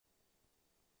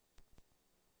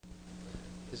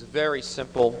is very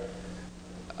simple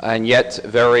and yet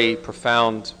very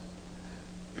profound.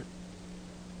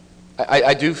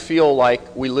 I do feel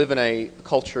like we live in a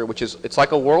culture which is, it's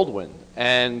like a whirlwind,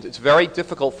 and it's very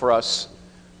difficult for us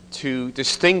to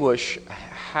distinguish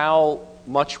how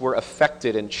much we're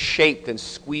affected and shaped and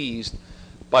squeezed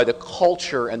by the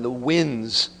culture and the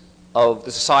winds of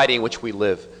the society in which we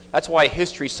live. That's why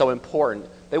history is so important.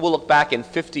 They will look back in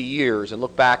 50 years and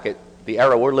look back at the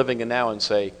era we're living in now and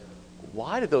say,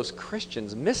 why did those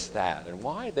Christians miss that? And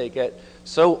why did they get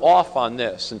so off on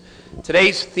this? And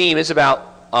today's theme is about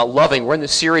loving. We're in the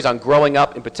series on growing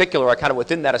up. In particular, I kind of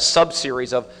within that a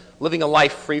sub-series of living a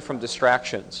life free from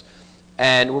distractions.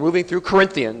 And we're moving through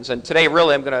Corinthians. And today,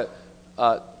 really, I'm going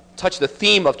to touch the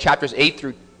theme of chapters 8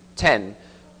 through 10,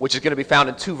 which is going to be found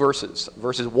in two verses,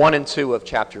 verses 1 and 2 of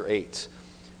chapter 8.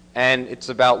 And it's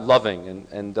about loving.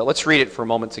 And let's read it for a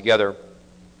moment together.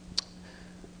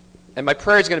 And my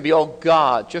prayer is going to be, oh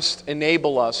God, just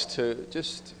enable us to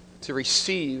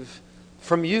receive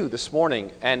from you this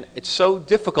morning. And it's so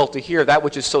difficult to hear that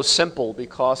which is so simple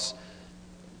because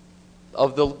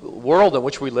of the world in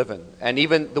which we live in, and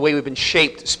even the way we've been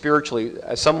shaped spiritually.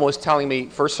 As someone was telling me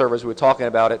first service, we were talking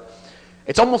about it,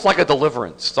 it's almost like a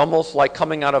deliverance. It's almost like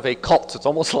coming out of a cult. It's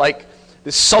almost like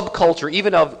this subculture,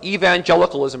 even of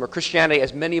evangelicalism or Christianity,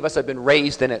 as many of us have been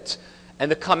raised in it. And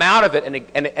to come out of it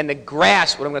and to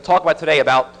grasp what I'm going to talk about today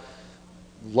about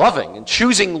loving and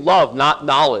choosing love, not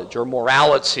knowledge or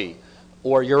morality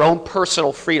or your own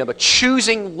personal freedom, but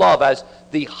choosing love as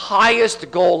the highest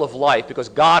goal of life, because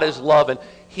God is love, and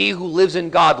he who lives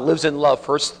in God lives in love,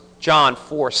 1 John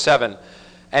 4:7.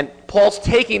 And Paul's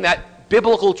taking that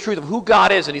biblical truth of who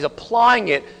God is, and he's applying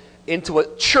it into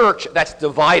a church that's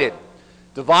divided.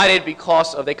 Divided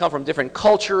because they come from different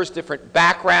cultures, different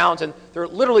backgrounds, and they're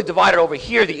literally divided over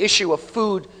here, the issue of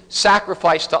food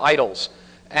sacrificed to idols.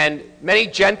 And many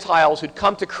Gentiles who'd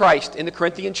come to Christ in the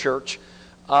Corinthian church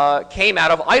came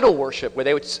out of idol worship, where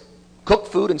they would cook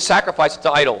food and sacrifice it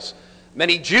to idols.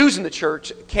 Many Jews in the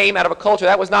church came out of a culture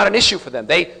that was not an issue for them.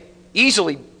 They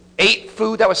easily ate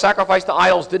food that was sacrificed to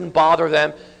idols, didn't bother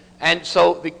them. And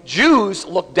so the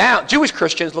Jewish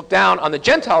Christians looked down on the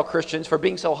Gentile Christians for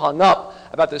being so hung up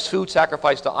about this food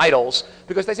sacrificed to idols,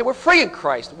 because they said, we're free in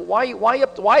Christ. Why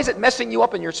is it messing you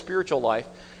up in your spiritual life?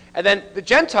 And then the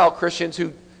Gentile Christians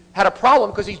who had a problem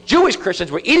because these Jewish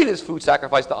Christians were eating this food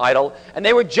sacrificed to idol, and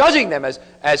they were judging them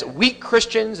as weak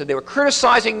Christians, and they were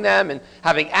criticizing them and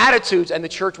having attitudes, and the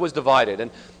church was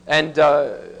divided. And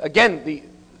again, they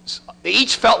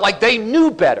each felt like they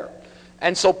knew better.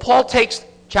 And so Paul takes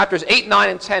chapters 8, 9,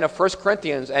 and 10 of 1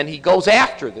 Corinthians, and he goes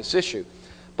after this issue.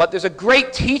 But there's a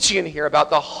great teaching in here about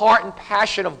the heart and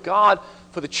passion of God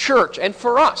for the church and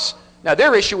for us. Now,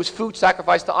 their issue was food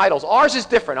sacrificed to idols. Ours is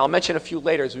different. I'll mention a few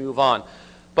later as we move on.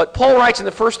 But Paul writes in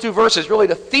the first two verses really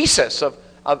the thesis of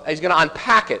he's going to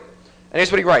unpack it. And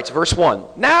here's what he writes, verse 1.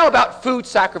 Now about food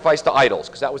sacrificed to idols,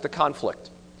 because that was the conflict.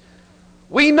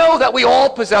 We know that we all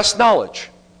possess knowledge.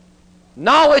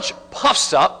 Knowledge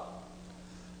puffs up,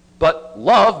 but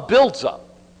love builds up.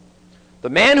 The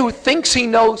man who thinks he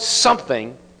knows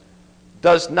something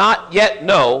does not yet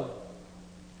know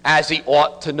as he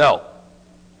ought to know.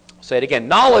 I'll say it again.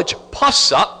 Knowledge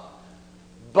puffs up,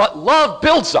 but love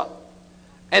builds up.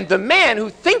 And the man who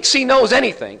thinks he knows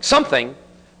something,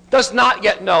 does not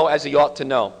yet know as he ought to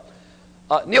know.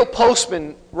 Neil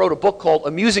Postman wrote a book called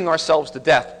Amusing Ourselves to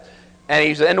Death. And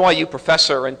he's an NYU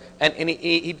professor. And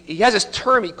he has this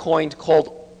term he coined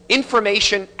called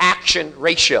information-action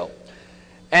ratio.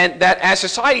 And that as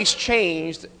society's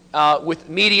changed with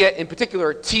media, in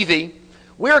particular TV,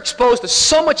 we're exposed to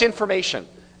so much information.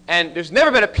 And there's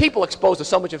never been a people exposed to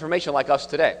so much information like us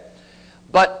today.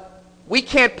 But we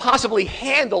can't possibly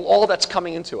handle all that's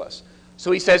coming into us.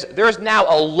 So he says there's now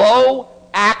a low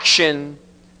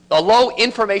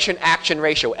information action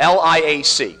ratio,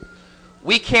 LIAC.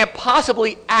 We can't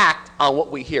possibly act on what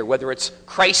we hear, whether it's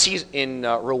crises in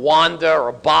Rwanda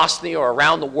or Bosnia or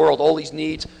around the world, all these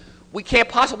needs. We can't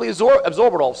possibly absorb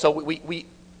it all. So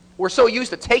we're so used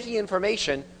to taking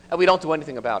information and we don't do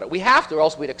anything about it. We have to, or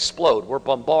else we'd explode. We're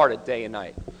bombarded day and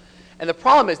night. And the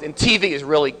problem is, and TV is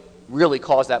really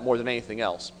caused that more than anything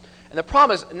else. And the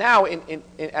problem is now,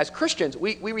 as Christians,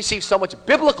 we receive so much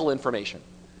biblical information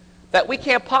that we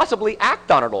can't possibly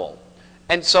act on it all.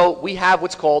 And so we have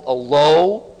what's called a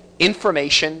low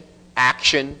information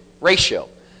action ratio.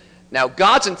 Now,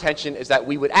 God's intention is that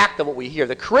we would act on what we hear.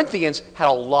 The Corinthians had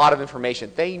a lot of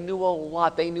information. They knew a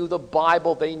lot. They knew the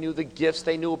Bible. They knew the gifts.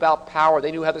 They knew about power.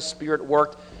 They knew how the Spirit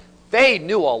worked. They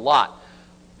knew a lot.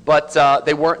 But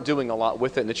they weren't doing a lot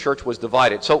with it, and the church was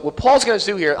divided. So what Paul's going to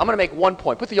do here, I'm going to make one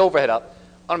point. Put the overhead up.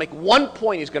 I'm going to make one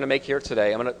point he's going to make here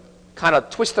today. I'm going to kind of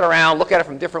twist it around, look at it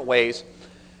from different ways.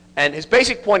 And his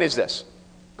basic point is this.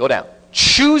 Go down.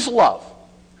 Choose love,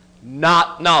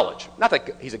 not knowledge. Not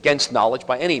that he's against knowledge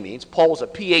by any means. Paul was a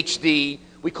PhD.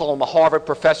 We call him a Harvard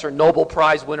professor, Nobel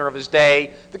Prize winner of his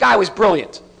day. The guy was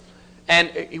brilliant. And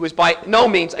he was by no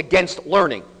means against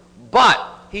learning. But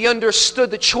he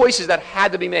understood the choices that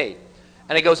had to be made.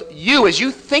 And he goes, as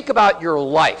you think about your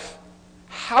life,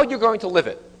 how you're going to live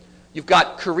it. You've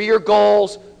got career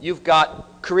goals. You've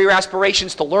got career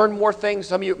aspirations to learn more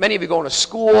things. Many of you going to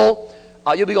school.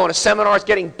 You'll be going to seminars,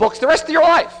 getting books, the rest of your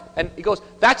life. And he goes,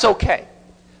 that's okay.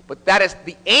 But that is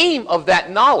the aim of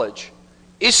that knowledge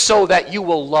is so that you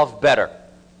will love better.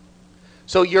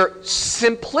 So your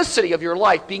simplicity of your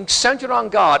life, being centered on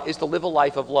God, is to live a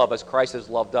life of love as Christ has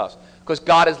loved us. Because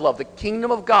God is love. The kingdom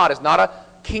of God is not a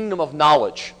kingdom of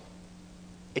knowledge.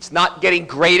 It's not getting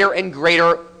greater and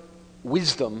greater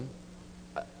wisdom,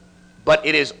 but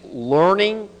it is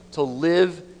learning to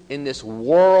live in this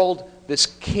world, this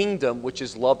kingdom, which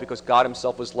is love because God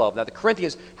himself was love. Now, the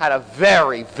Corinthians had a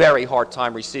very, very hard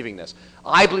time receiving this.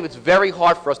 I believe it's very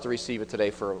hard for us to receive it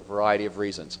today for a variety of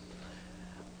reasons.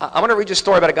 I'm going to read you a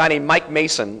story about a guy named Mike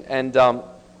Mason, and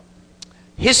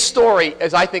his story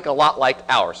is, I think, a lot like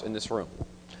ours in this room.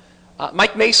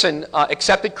 Mike Mason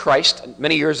accepted Christ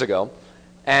many years ago,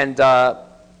 and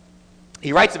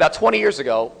he writes about 20 years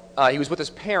ago, he was with his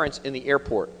parents in the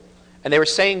airport, and they were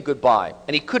saying goodbye,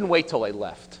 and he couldn't wait till they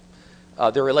left.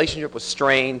 Their relationship was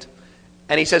strained,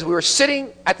 and he says, we were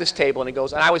sitting at this table, and he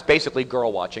goes, and I was basically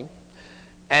girl watching,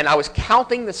 and I was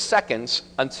counting the seconds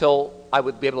until I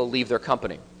would be able to leave their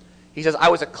company. He says, I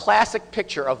was a classic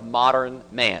picture of modern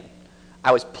man.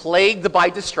 I was plagued by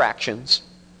distractions,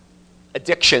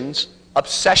 addictions,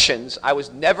 obsessions. I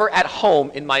was never at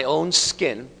home in my own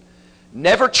skin,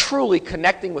 never truly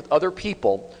connecting with other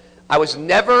people. I was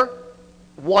never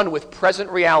one with present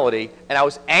reality, and I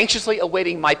was anxiously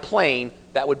awaiting my plane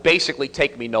that would basically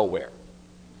take me nowhere.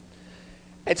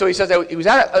 And so he says that he was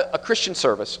at a Christian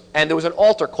service, and there was an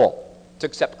altar call to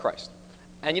accept Christ.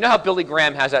 And you know how Billy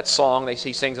Graham has that song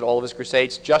he sings at all of his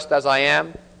crusades, Just As I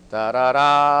Am? Da, da,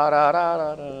 da, da,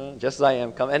 da, da, just as I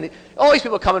am. And all these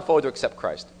people are coming forward to accept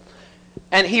Christ.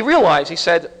 And he realized, he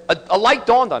said, a light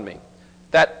dawned on me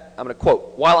that, I'm going to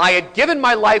quote, while I had given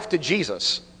my life to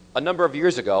Jesus a number of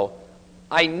years ago,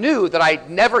 I knew that I'd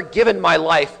never given my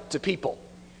life to people.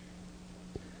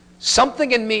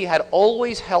 Something in me had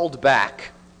always held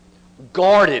back,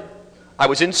 guarded. I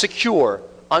was insecure,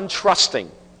 untrusting.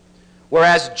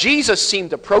 Whereas Jesus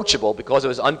seemed approachable because of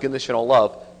his unconditional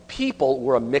love, people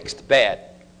were a mixed bag.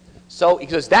 So he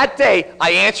says, that day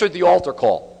I answered the altar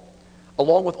call.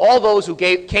 Along with all those who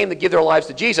came to give their lives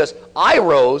to Jesus, I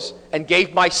rose and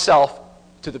gave myself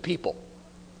to the people.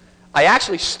 I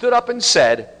actually stood up and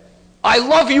said, I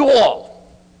love you all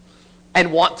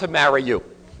and want to marry you.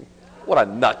 What a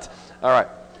nut. All right.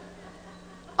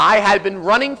 I had been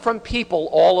running from people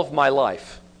all of my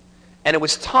life, and it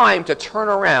was time to turn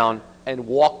around and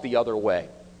walk the other way.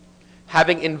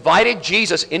 Having invited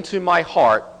Jesus into my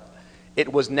heart,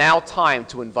 it was now time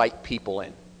to invite people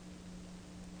in.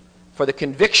 For the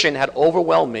conviction had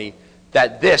overwhelmed me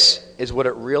that this is what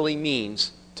it really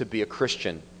means to be a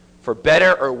Christian. For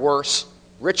better or worse,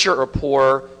 richer or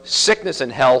poorer, sickness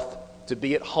and health, to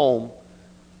be at home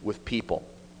with people.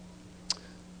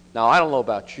 Now, I don't know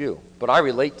about you, but I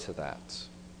relate to that.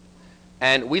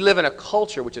 And we live in a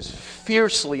culture which is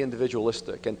fiercely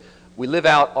individualistic, and we live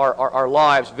out our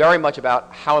lives very much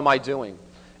about how am I doing.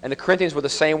 And the Corinthians were the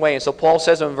same way. And so Paul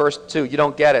says in verse 2, you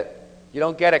don't get it. You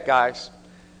don't get it, guys.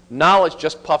 Knowledge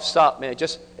just puffs up, man. It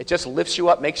just lifts you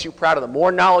up, makes you proud. The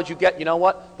more knowledge you get, you know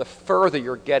what? The further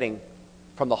you're getting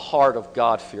from the heart of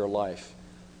God for your life.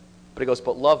 But he goes,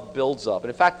 but love builds up. And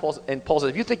in fact, Paul says,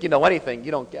 if you think you know anything,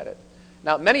 you don't get it.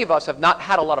 Now, many of us have not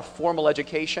had a lot of formal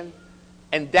education,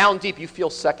 and down deep you feel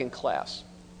second class.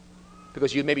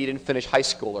 Because maybe you didn't finish high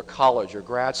school or college or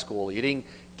grad school. You didn't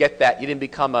get that. You didn't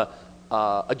become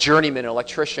a journeyman, an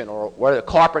electrician, or a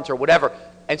carpenter, or whatever.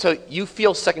 And so you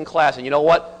feel second class. And you know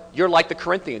what? You're like the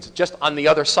Corinthians, just on the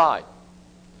other side.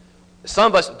 Some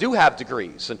of us do have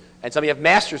degrees, and some of you have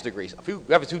master's degrees.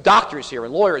 We have 2 doctors here,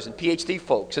 and lawyers, and PhD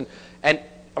folks. And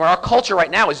our culture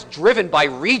right now is driven by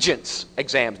Regents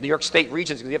exams, New York State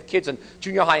Regents. Because you have kids in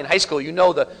junior high and high school, you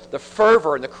know the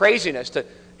fervor and the craziness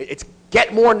it's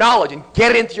get more knowledge and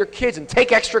get it into your kids and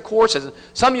take extra courses. And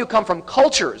some of you come from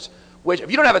cultures which, if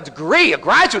you don't have a degree, a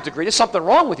graduate degree, there's something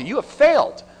wrong with you. You have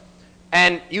failed.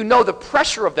 And you know the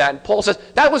pressure of that. And Paul says,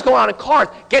 that was going on in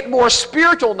Corinth. Get more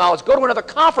spiritual knowledge. Go to another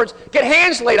conference. Get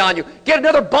hands laid on you. Get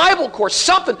another Bible course.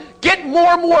 Something. Get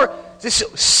more and more this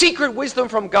secret wisdom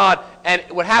from God. And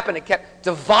what happened, it kept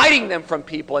dividing them from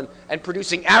people and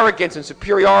producing arrogance and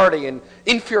superiority and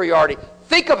inferiority.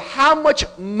 Think of how much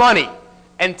money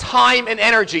and time and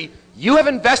energy you have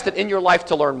invested in your life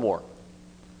to learn more.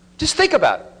 Just think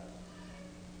about it.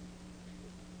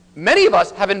 Many of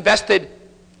us have invested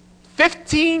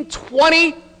 15,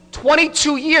 20,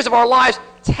 22 years of our lives,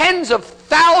 tens of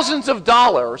thousands of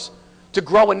dollars to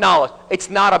grow in knowledge. It's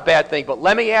not a bad thing, but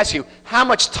let me ask you, how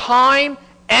much time,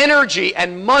 energy,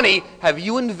 and money have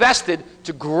you invested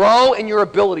to grow in your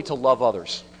ability to love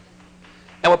others?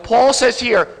 And what Paul says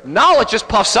here, knowledge just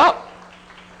puffs up.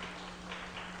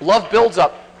 Love builds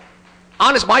up.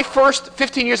 Honest, my first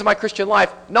 15 years of my Christian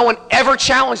life, no one ever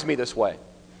challenged me this way.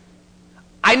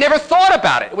 I never thought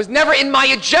about it. It was never in my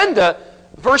agenda.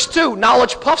 Verse 2,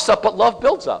 knowledge puffs up, but love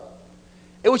builds up.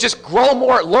 It was just grow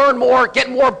more, learn more,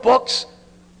 get more books.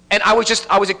 And I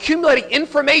was accumulating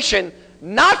information,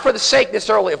 not for the sake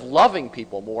necessarily of loving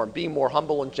people more and being more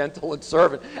humble and gentle and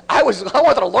servant. I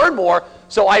wanted to learn more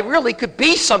so I really could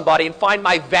be somebody and find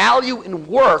my value and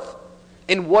worth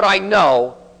in what I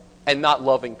know and not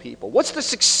loving people. What's the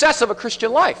success of a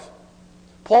Christian life?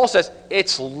 Paul says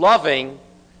it's loving,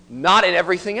 not in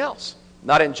everything else,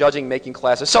 not in judging, making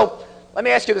classes. So let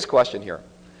me ask you this question here.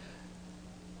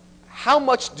 How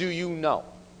much do you know?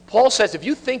 Paul says if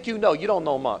you think you know, you don't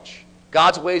know much.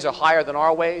 God's ways are higher than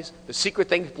our ways. The secret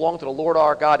things belong to the Lord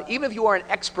our God. Even if you are an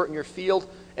expert in your field,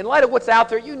 in light of what's out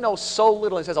there, you know so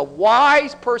little. He says a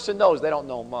wise person knows they don't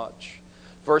know much.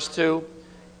 Verse 2,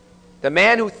 the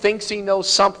man who thinks he knows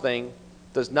something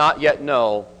does not yet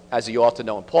know as he ought to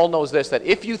know. And Paul knows this, that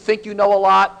if you think you know a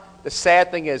lot, the sad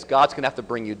thing is God's going to have to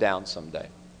bring you down someday.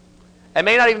 It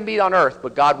may not even be on earth,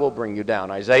 but God will bring you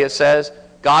down. Isaiah says,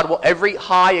 God will, every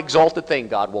high exalted thing,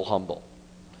 God will humble.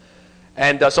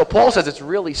 And so Paul says it's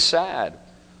really sad.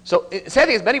 So the sad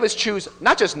thing is many of us choose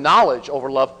not just knowledge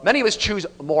over love, many of us choose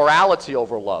morality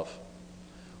over love.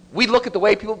 We look at the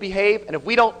way people behave, and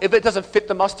if it doesn't fit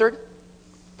the mustard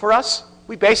for us,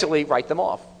 we basically write them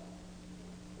off.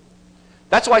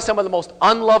 That's why some of the most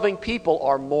unloving people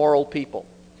are moral people,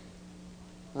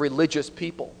 religious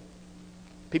people,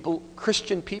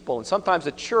 Christian people. And sometimes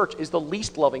the church is the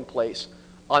least loving place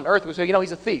on earth. We say,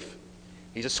 he's a thief.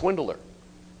 He's a swindler.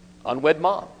 Unwed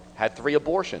mom. Had 3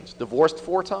 abortions. Divorced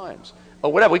 4 times.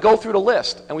 Or whatever. We go through the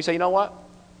list and we say, you know what?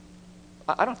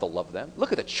 I don't have to love them.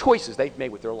 Look at the choices they've made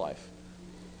with their life.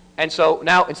 And so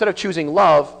now, instead of choosing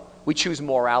love, we choose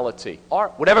morality.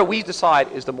 Whatever we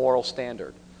decide is the moral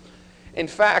standard. In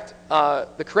fact,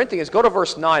 the Corinthians, go to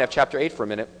verse 9 of chapter 8 for a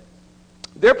minute.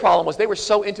 Their problem was they were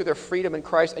so into their freedom in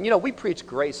Christ. And we preach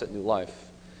grace at New Life.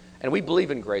 And we believe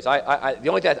in grace. The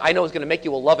only thing I know is going to make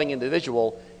you a loving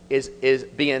individual is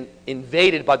being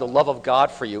invaded by the love of God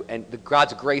for you and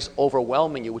God's grace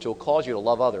overwhelming you, which will cause you to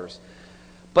love others.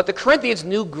 But the Corinthians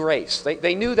knew grace.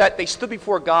 They knew that they stood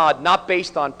before God not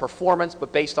based on performance,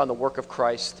 but based on the work of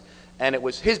Christ. And it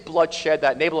was his blood shed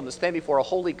that enabled them to stand before a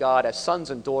holy God as sons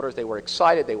and daughters. They were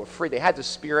excited. They were free. They had the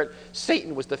Spirit.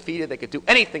 Satan was defeated. They could do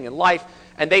anything in life.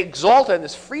 And they exalted in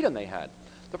this freedom they had.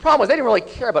 The problem was they didn't really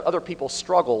care about other people's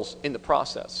struggles in the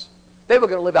process. They were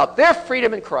going to live out their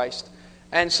freedom in Christ.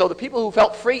 And so the people who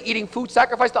felt free eating food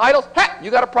sacrificed to idols, hey,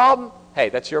 you got a problem? Hey,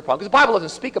 that's your problem. Because the Bible doesn't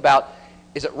speak about,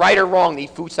 is it right or wrong to eat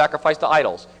food sacrificed to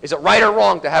idols? Is it right or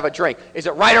wrong to have a drink? Is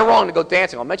it right or wrong to go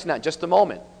dancing? I'll mention that in just a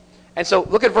moment. And so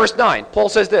look at verse 9. Paul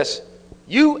says this,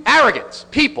 you arrogant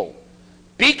people,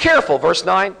 be careful, verse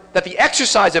 9, that the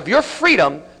exercise of your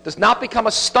freedom does not become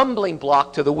a stumbling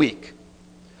block to the weak.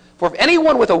 For if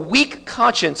anyone with a weak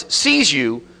conscience sees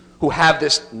you, who have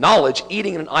this knowledge,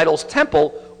 eating in an idol's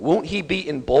temple, won't he be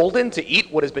emboldened to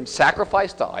eat what has been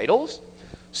sacrificed to idols?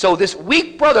 So this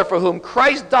weak brother for whom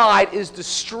Christ died is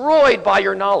destroyed by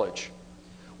your knowledge.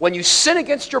 When you sin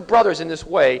against your brothers in this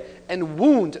way and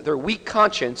wound their weak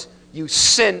conscience, you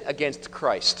sin against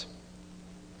Christ.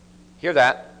 Hear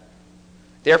that?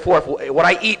 Therefore, if what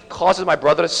I eat causes my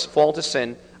brother to fall into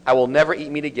sin, I will never eat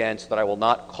meat again, so that I will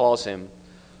not cause him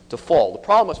to fall. The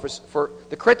problem was for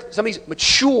some of these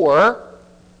mature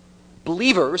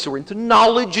believers who were into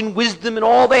knowledge and wisdom and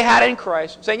all they had in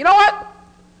Christ, saying, you know what?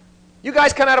 You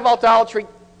guys come out of idolatry.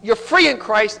 You're free in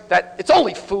Christ. That it's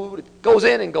only food. It goes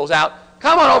in and goes out.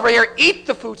 Come on over here. Eat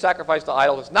the food sacrificed to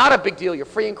idols. It's not a big deal. You're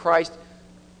free in Christ.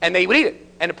 And they would eat it.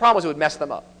 And the problem was it would mess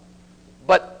them up.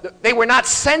 But they were not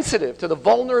sensitive to the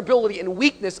vulnerability and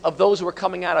weakness of those who were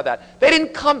coming out of that. They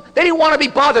didn't want to be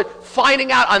bothered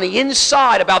finding out on the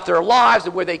inside about their lives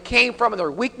and where they came from and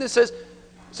their weaknesses.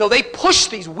 So they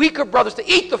pushed these weaker brothers to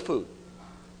eat the food.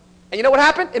 And you know what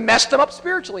happened? It messed them up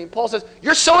spiritually. And Paul says,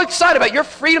 you're so excited about your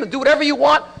freedom to do whatever you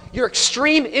want. your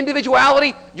extreme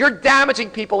individuality, you're damaging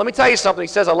people. Let me tell you something. He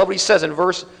says, I love what he says in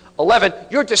verse 11.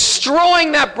 You're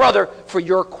destroying that brother for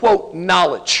your, quote,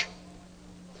 knowledge.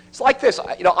 It's like this.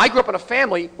 I grew up in a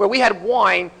family where we had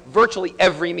wine virtually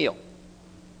every meal.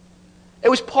 It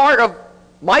was part of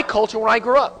my culture when I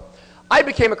grew up. I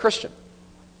became a Christian.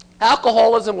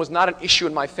 Alcoholism was not an issue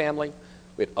in my family.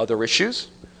 We had other issues.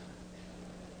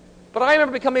 But I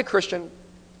remember becoming a Christian,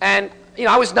 and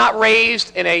I was not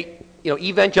raised in a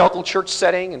evangelical church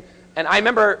setting, and I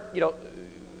remember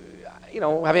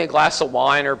having a glass of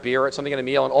wine or beer or something at a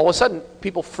meal, and all of a sudden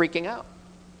people freaking out,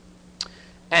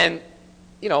 and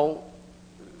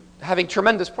having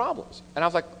tremendous problems. And I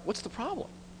was like, "What's the problem?"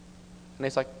 And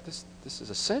he's like, "This is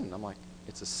a sin." I'm like,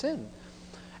 "It's a sin."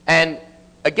 And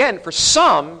again, for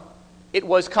some, it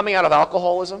was coming out of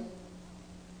alcoholism,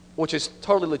 which is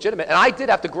totally legitimate. And I did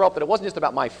have to grow up that it wasn't just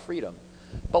about my freedom.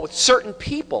 But with certain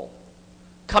people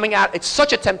coming out, it's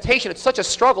such a temptation, it's such a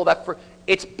struggle that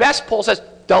it's best, Paul says,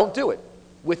 don't do it.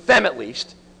 With them at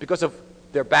least, because of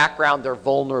their background, their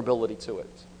vulnerability to it.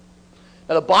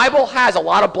 Now the Bible has a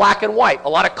lot of black and white, a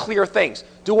lot of clear things.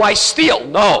 Do I steal?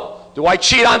 No. Do I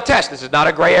cheat on tests? This is not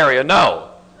a gray area. No.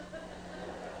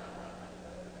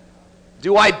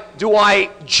 Do I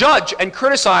judge and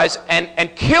criticize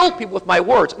and kill people with my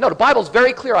words? No, the Bible's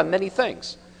very clear on many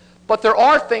things. But there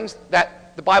are things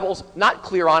that the Bible's not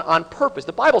clear on purpose.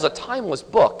 The Bible's a timeless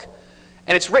book.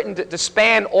 And it's written to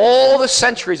span all the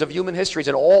centuries of human histories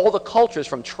and all the cultures,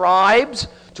 from tribes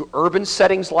to urban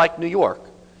settings like New York,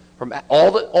 from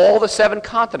all the 7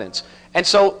 continents. And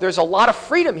so there's a lot of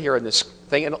freedom here in this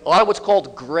thing, and a lot of what's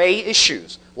called gray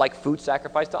issues, like food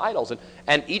sacrifice to idols.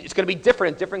 And it's going to be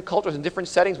different in different cultures and different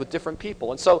settings with different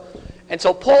people. And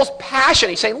so Paul's passion,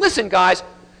 he's saying, listen, guys,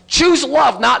 choose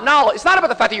love, not knowledge. It's not about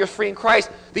the fact that you're free in Christ.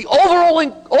 The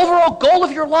overall goal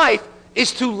of your life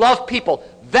is to love people.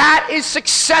 That is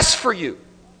success for you.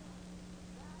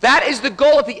 That is the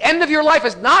goal at the end of your life.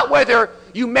 Is not whether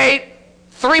you made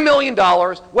 $3 million,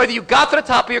 whether you got to the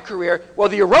top of your career,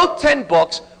 whether you wrote 10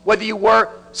 books, whether you were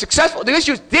successful. The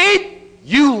issue is, did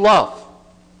you love?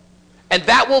 And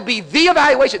that will be the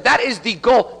evaluation. That is the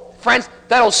goal. Friends,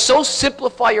 that will so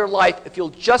simplify your life if you'll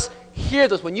just hear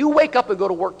this. When you wake up and go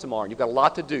to work tomorrow, and you've got a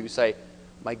lot to do, you say,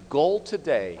 my goal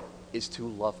today is to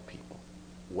love people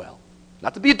well.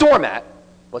 Not to be a doormat,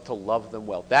 but to love them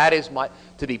well. That is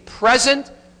to be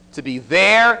present, to be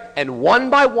there, and one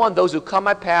by one, those who come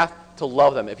my path, to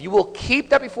love them. If you will keep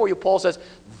that before you, Paul says,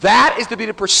 that is to be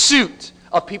the pursuit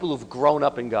of people who've grown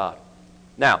up in God.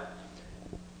 Now,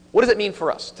 what does it mean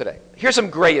for us today? Here's some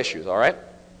gray issues, all right?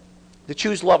 To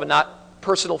choose love and not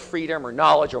personal freedom or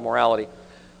knowledge or morality.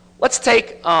 Let's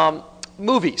take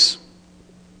movies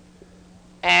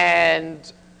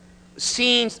and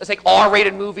scenes. Let's take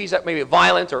R-rated movies that may be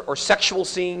violent or sexual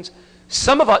scenes.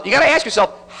 Some of us, you got to ask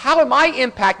yourself, how am I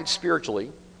impacted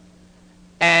spiritually?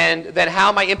 And then how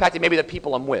am I impacting maybe the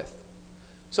people I'm with?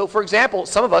 So, for example,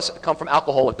 some of us come from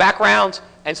alcoholic backgrounds,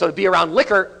 and so to be around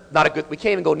liquor, we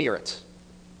can't even go near it.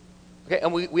 Okay?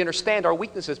 And we understand our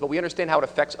weaknesses, but we understand how it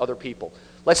affects other people.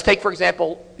 Let's take, for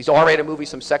example, these R-rated movies,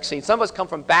 some sex scenes. Some of us come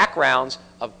from backgrounds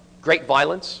of great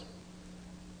violence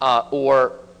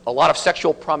or a lot of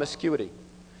sexual promiscuity.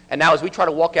 And now as we try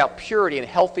to walk out purity and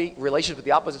healthy relations with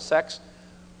the opposite sex,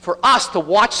 for us to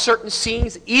watch certain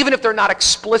scenes, even if they're not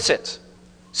explicit,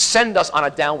 send us on a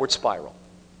downward spiral.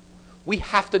 We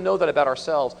have to know that about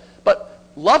ourselves. But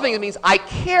loving means I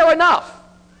care enough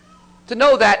to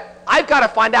know that I've got to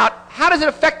find out, how does it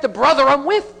affect the brother I'm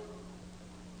with?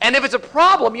 And if it's a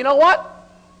problem, you know what?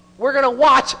 We're going to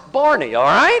watch Barney, all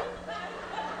right?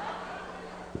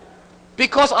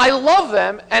 Because I love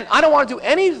them, and I don't want to do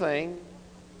anything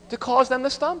to cause them to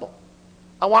stumble.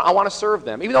 I want to serve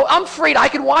them. Even though I'm afraid I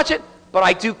can watch it, but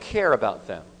I do care about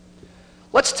them.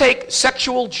 Let's take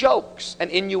sexual jokes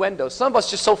and innuendos. Some of us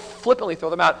just so flippantly throw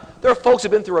them out. There are folks who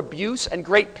have been through abuse and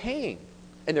great pain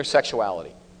in their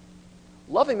sexuality.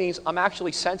 Loving means I'm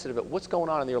actually sensitive at what's going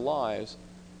on in their lives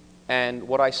and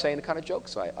what I say and the kind of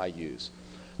jokes I use.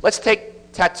 Let's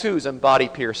take tattoos and body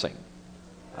piercing.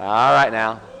 All right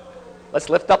now. Let's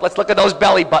lift up. Let's look at those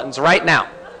belly buttons right now.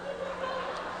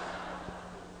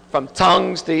 From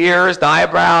tongues to ears to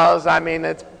eyebrows. I mean,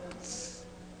 it's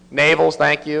navels,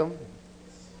 thank you.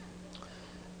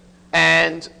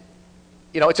 And,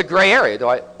 it's a gray area.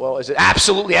 Is it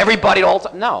absolutely everybody all the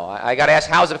time? No. I got to ask,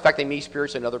 how is it affecting me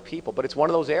spiritually and other people? But it's one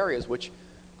of those areas which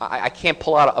I can't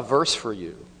pull out a verse for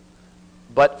you.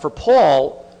 But for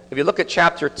Paul, if you look at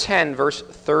chapter 10, verse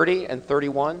 30 and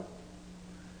 31,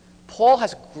 Paul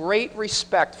has great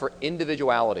respect for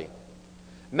individuality.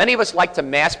 Many of us like to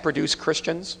mass-produce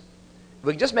Christians If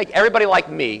we can just make everybody like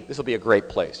me, this will be a great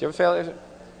place. You ever feel it?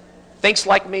 Thinks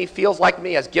like me, feels like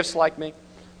me, has gifts like me.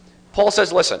 Paul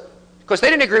says, listen, because they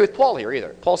didn't agree with Paul here either.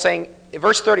 Paul's saying, in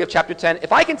verse 30 of chapter 10,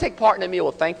 if I can take part in a meal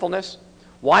with thankfulness,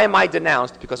 why am I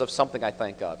denounced because of something I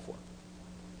thank God for?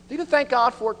 If you can thank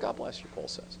God for it, God bless you, Paul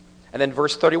says. And then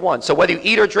verse 31, so whether you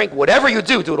eat or drink, whatever you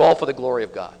do, do it all for the glory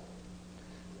of God.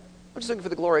 I'm just looking for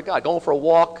the glory of God. Going for a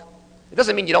walk. It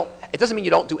doesn't mean you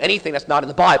don't do anything that's not in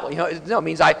the Bible. It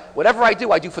means whatever I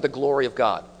do for the glory of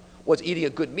God. What's eating a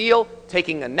good meal,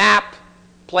 taking a nap,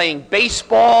 playing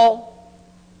baseball,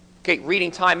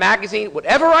 reading Time magazine.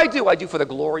 Whatever I do for the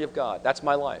glory of God. That's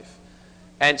my life.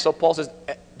 And so Paul says,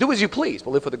 do as you please,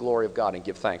 but live for the glory of God and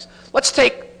give thanks. Let's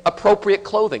take appropriate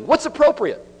clothing. What's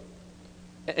appropriate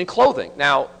in clothing?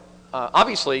 Now,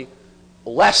 obviously,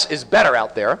 less is better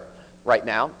out there right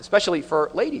now, especially for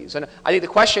ladies. And I think the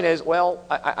question is, well,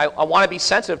 I want to be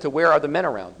sensitive to where are the men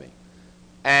around me.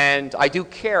 And I do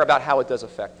care about how it does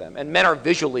affect them. And men are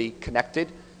visually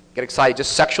connected, get excited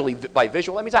just sexually by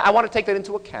visual. That means I want to take that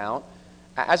into account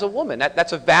as a woman.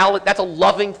 That's a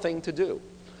loving thing to do.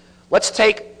 Let's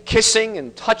take kissing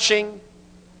and touching.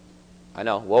 I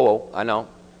know, whoa, I know.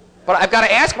 But I've got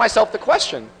to ask myself the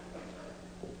question,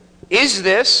 is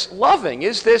this loving?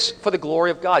 Is this for the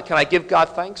glory of God? Can I give God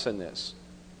thanks in this?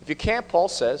 If you can't, Paul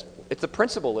says, the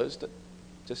principle is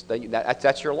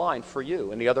that's your line for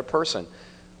you and the other person.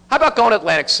 How about going to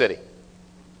Atlantic City?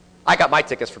 I got my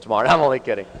tickets for tomorrow. I'm only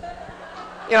kidding.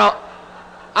 I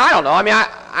don't know. I mean,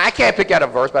 I can't pick out a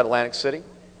verse about Atlantic City.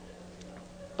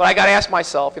 But I got to ask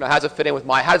myself, how does it fit in with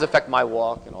how does it affect my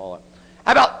walk and all that?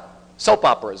 How about soap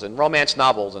operas and romance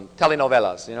novels and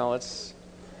telenovelas?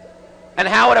 And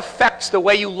how it affects the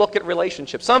way you look at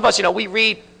relationships. Some of us, we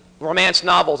read romance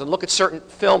novels and look at certain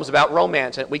films about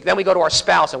romance, and then we go to our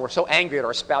spouse and we're so angry at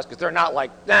our spouse because they're not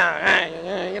like,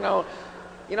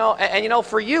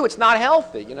 for you it's not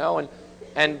healthy,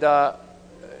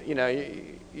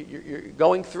 you're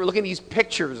going through looking at these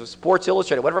pictures of Sports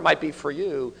Illustrated, whatever it might be for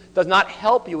you, does not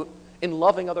help you in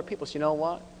loving other people. So you know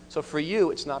what? So for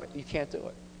you, you can't do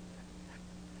it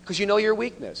because you know your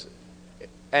weakness.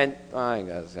 And all right,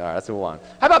 let's move on.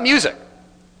 How about music?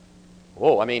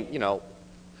 Whoa,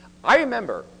 I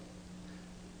remember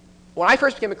when I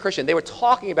first became a Christian, they were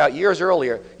talking about years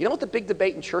earlier, you know what the big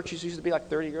debate in churches used to be like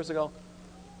 30 years ago?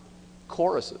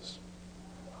 Choruses.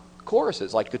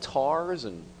 Choruses, like guitars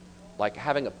and like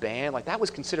having a band, like that was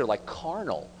considered like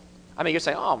carnal. You're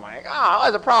saying, oh my God,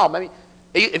 that's a problem.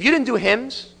 If you didn't do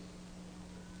hymns,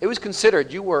 it was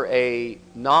considered you were a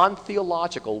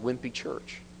non-theological wimpy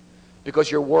church.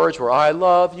 Because your words were, I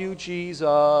love you,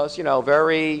 Jesus,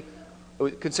 it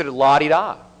was considered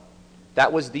la-di-da.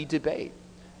 That was the debate.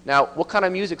 Now, what kind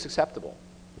of music's acceptable?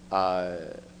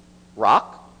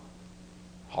 Rock?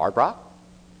 Hard rock?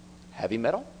 Heavy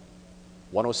metal?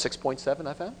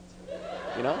 106.7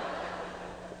 FM?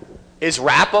 Is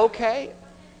rap okay?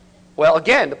 Well,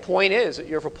 again, the point is,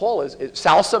 for Paul, is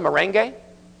salsa, merengue?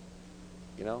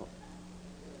 All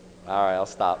right, I'll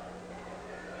stop.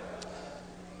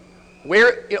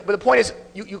 But the point is,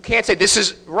 you can't say this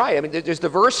is right. There's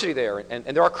diversity there, and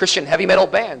there are Christian heavy metal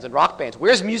bands and rock bands.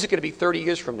 Where's music going to be 30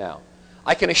 years from now?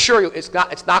 I can assure you, it's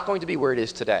not going to be where it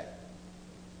is today.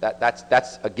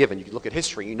 That's a given. You can look at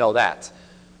history, you know that.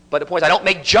 But the point is, I don't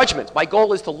make judgments. My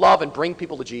goal is to love and bring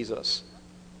people to Jesus,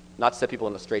 not set people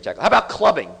in a straitjacket. How about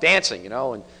clubbing, dancing,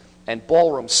 and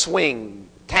ballroom, swing,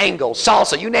 tango,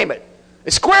 salsa, you name it?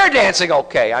 Is square dancing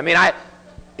okay?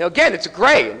 Again, it's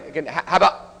great. Again, how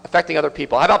about affecting other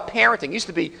people? How about parenting? It used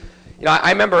to be,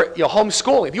 I remember,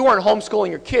 homeschooling. If you weren't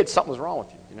homeschooling your kids, something was wrong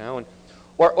with you,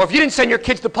 or if you didn't send your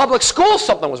kids to public school,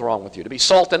 something was wrong with you, to be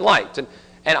salt and light. And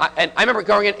I remember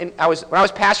going in, when I was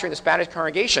pastoring the Spanish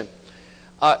congregation,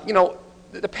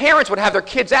 the parents would have their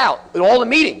kids out at all the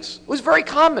meetings. It was very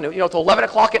common, till 11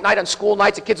 o'clock at night on school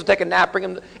nights, the kids would take a nap, bring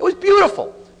them. It was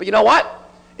beautiful. But you know what?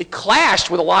 It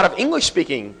clashed with a lot of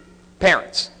English-speaking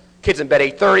parents. Kids in bed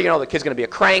 8:30, the kid's going to be a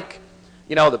crank.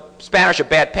 The Spanish are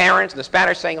bad parents, and the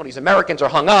Spanish saying, oh, these Americans are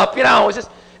hung up. It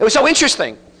was so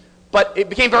interesting. But it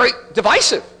became very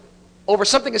divisive over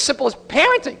something as simple as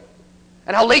parenting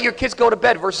and how late your kids go to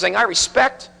bed versus saying, I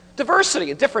respect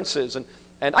diversity and differences. And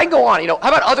I can go on. How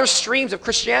about other streams of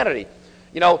Christianity?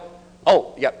 You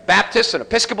got Baptists and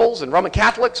Episcopals and Roman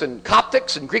Catholics and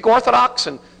Coptics and Greek Orthodox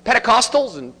and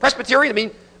Pentecostals and Presbyterian.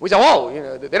 We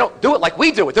say, they don't do it like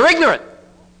we do it. They're ignorant.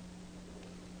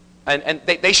 And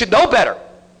they should know better.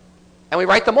 And we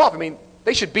write them off.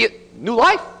 They should be at New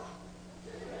Life.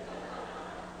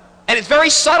 And it's very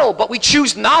subtle, but we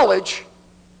choose knowledge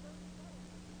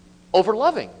over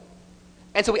loving.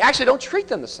 And so we actually don't treat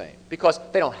them the same because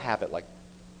they don't have it like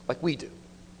like we do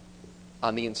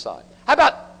on the inside. How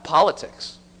about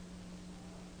politics?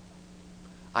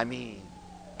 I mean,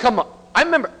 come on. I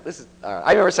remember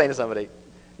saying to somebody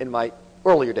in my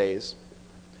earlier days,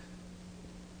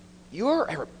 "You're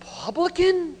a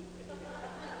Republican?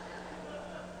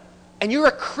 And you're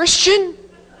a Christian?"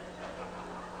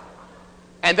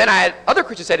 And then I had other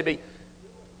Christians say to me,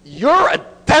 "You're a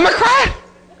Democrat?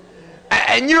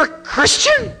 And you're a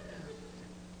Christian?"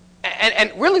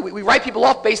 And really, we write people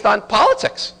off based on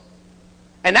politics.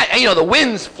 And that, the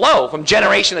winds flow from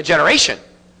generation to generation.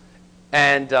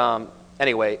 And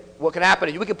anyway, what can happen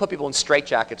is we can put people in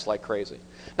straitjackets like crazy.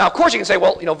 Now, of course, you can say,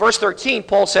 well, verse 13,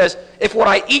 Paul says, "If what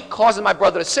I eat causes my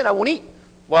brother to sin, I won't eat."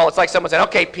 Well, it's like someone saying,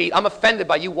 "Okay, Pete, I'm offended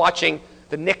by you watching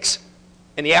the Knicks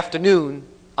in the afternoon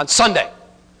on Sunday."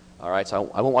 All right,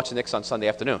 so I won't watch the Knicks on Sunday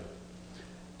afternoon.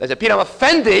 They said, "Pete, I'm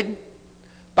offended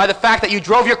by the fact that you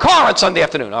drove your car on Sunday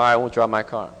afternoon." All right, I won't drive my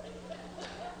car.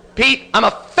 "Pete, I'm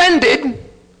offended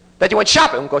that you went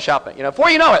shopping." I won't go shopping. Before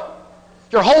you know it,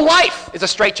 your whole life is a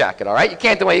straitjacket, all right? You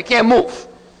can't move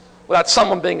without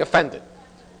someone being offended.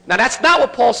 Now, that's not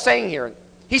what Paul's saying here.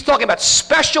 He's talking about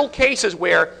special cases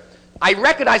where I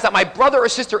recognize that my brother or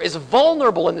sister is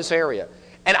vulnerable in this area.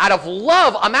 And out of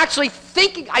love, I'm actually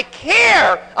thinking I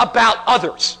care about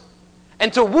others.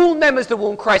 And to wound them is to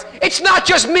wound Christ. It's not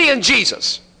just me and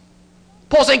Jesus.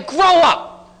 Paul's saying, grow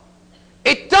up.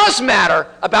 It does matter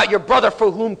about your brother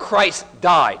for whom Christ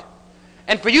died.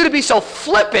 And for you to be so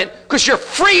flippant because you're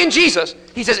free in Jesus,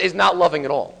 he says, is not loving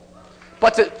at all.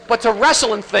 But to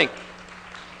wrestle and think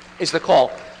is the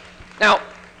call. Now,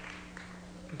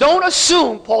 don't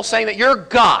assume, Paul's saying, that you're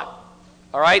God,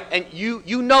 all right? And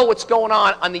you know what's going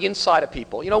on the inside of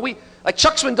people. Like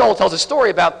Chuck Swindoll tells a story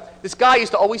about this guy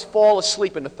used to always fall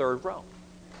asleep in the third row.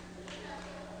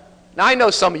 Now, I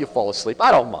know some of you fall asleep.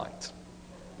 I don't mind.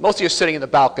 Most of you are sitting in the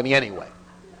balcony anyway.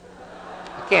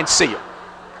 I can't see you.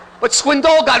 But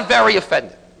Swindoll got very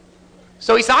offended.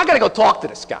 So he said, "I got to go talk to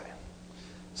this guy."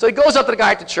 So he goes up to the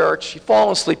guy at the church. He's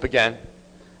fallen asleep again.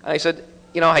 And he said,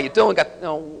 "How you doing?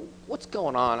 What's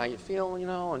going on? How you feel?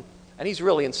 And he's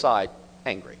really inside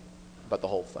angry about the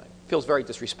whole thing. Feels very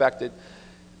disrespected.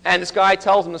 And this guy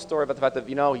tells him the story about the fact that,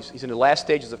 he's in the last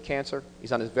stages of cancer.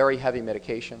 He's on his very heavy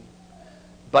medication.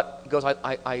 But he goes,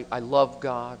 I love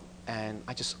God, and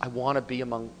I want to be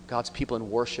among God's people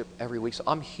in worship every week. So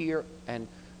I'm here, and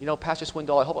Pastor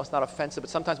Swindoll, I hope it's not offensive, but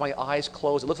sometimes my eyes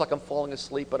close. It looks like I'm falling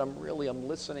asleep, but I'm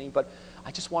listening. But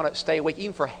I just want to stay awake.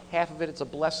 Even for half of it, it's a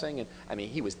blessing." And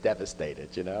he was devastated,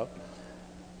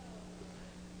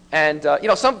 And,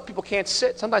 some people can't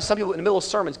sit. Sometimes some people in the middle of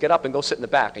sermons get up and go sit in the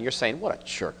back. And you're saying, "What a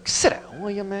jerk. Sit down, will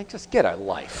you, man? Just get a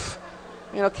life.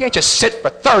 Can't just sit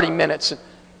for 30 minutes.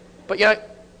 But,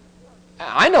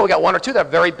 I know we got one or two that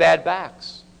have very bad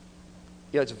backs.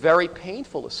 It's very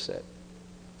painful to sit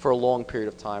for a long period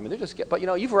of time. And but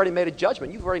you've already made a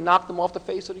judgment. You've already knocked them off the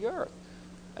face of the earth.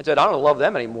 I said, "I don't love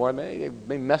them anymore.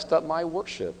 They messed up my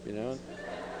worship,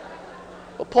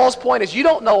 But Paul's point is, you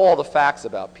don't know all the facts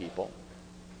about people.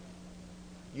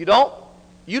 You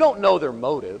don't know their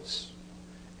motives.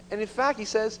 And in fact, he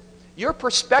says, your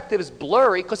perspective is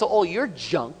blurry because of all your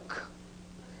junk.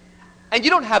 And you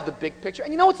don't have the big picture.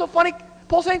 And you know what's so funny?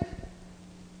 Paul's saying,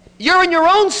 you're in your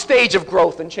own stage of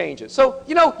growth and changes. So,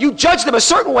 you judge them a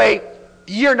certain way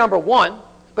year number 1,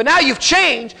 but now you've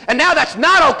changed, and now that's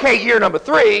not okay year number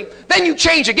 3. Then you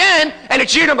change again, and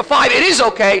it's year number 5, it is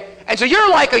okay. And so you're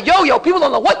like a yo-yo. People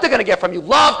don't know what they're going to get from you.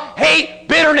 Love, hate,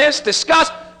 bitterness,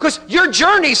 disgust, because your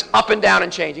journey's up and down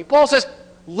and changing. Paul says,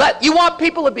 you want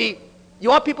people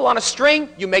on a string,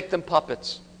 you make them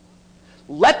puppets.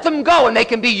 Let them go, and they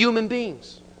can be human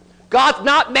beings. God's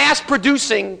not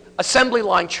mass-producing assembly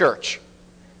line church.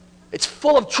 It's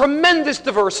full of tremendous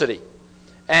diversity.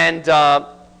 And the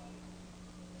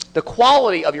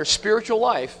quality of your spiritual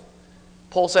life,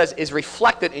 Paul says, is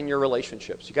reflected in your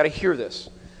relationships. You've got to hear this.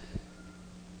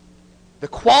 The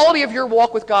quality of your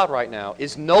walk with God right now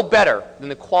is no better than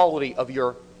the quality of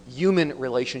your human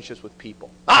relationships with people.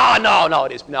 No,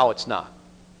 it is. No, it's not.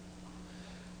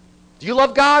 Do you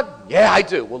love God? Yeah, I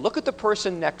do. Well, look at the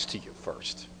person next to you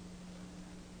first.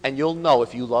 And you'll know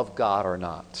if you love God or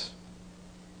not.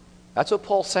 That's what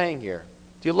Paul's saying here.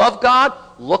 Do you love God?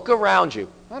 Look around you.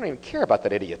 I don't even care about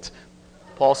that idiot.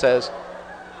 Paul says,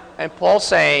 and Paul's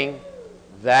saying,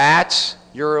 that's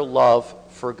your love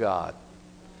for God.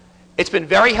 It's been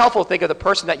very helpful to think of the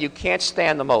person that you can't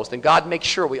stand the most. And God makes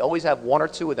sure we always have one or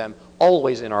two of them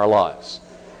always in our lives.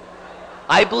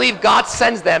 I believe God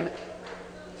sends them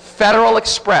Federal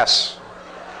Express.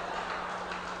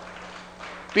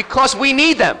 Because we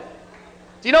need them.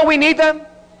 Do you know we need them?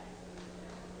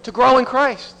 To grow in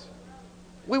Christ.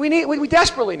 We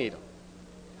desperately need them.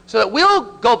 So that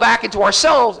we'll go back into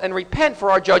ourselves and repent for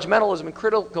our judgmentalism and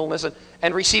criticalness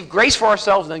and receive grace for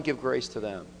ourselves and then give grace to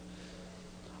them.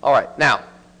 All right, now,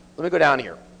 let me go down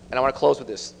here. And I want to close with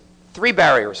this. 3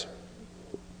 barriers.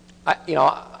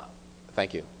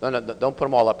 Thank you. No, don't put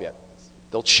them all up yet.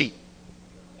 They'll cheat.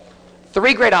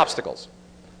 3 great obstacles.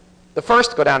 The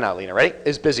first, go down now, Lena, ready?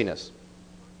 Is busyness.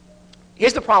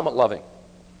 Here's the problem with loving.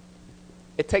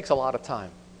 It takes a lot of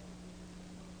time.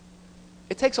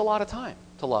 It takes a lot of time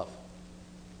to love.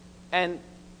 And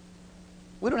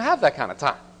we don't have that kind of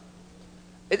time.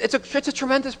 It's a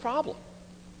tremendous problem.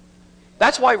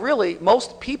 That's why really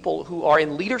most people who are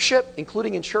in leadership,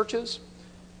 including in churches,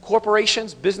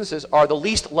 corporations, businesses, are the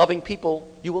least loving people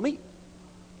you will meet.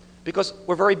 Because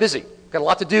we're very busy. We've got a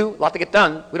lot to do, a lot to get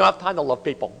done. We don't have time to love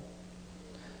people.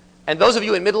 And those of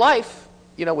you in midlife,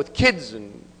 with kids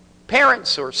and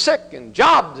parents who are sick and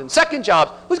jobs and second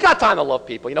jobs, who's got time to love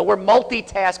people? We're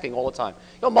multitasking all the time.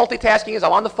 Multitasking is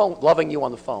I'm on the phone, loving you on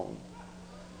the phone.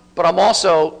 But I'm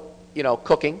also,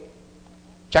 cooking,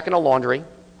 checking the laundry,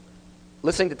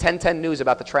 listening to 1010 News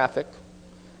about the traffic,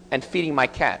 and feeding my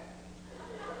cat.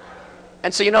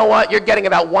 And so you know what? You're getting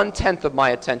about 1/10 of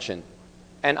my attention.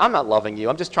 And I'm not loving you.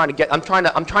 I'm just trying to get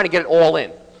it all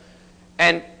in.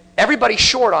 And everybody's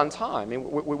short on time. I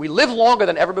mean, we live longer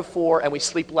than ever before, and we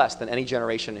sleep less than any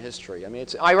generation in history. I mean,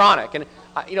 it's ironic. And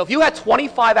if you had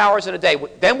 25 hours in a day,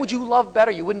 then would you love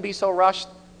better? You wouldn't be so rushed?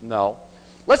 No.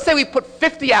 Let's say we put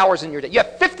 50 hours in your day. You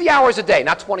have 50 hours a day,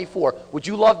 not 24. Would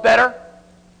you love better?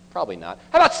 Probably not.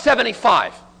 How about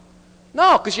 75?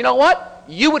 No, because you know what?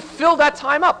 You would fill that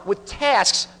time up with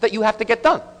tasks that you have to get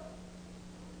done.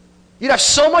 You'd have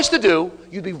so much to do,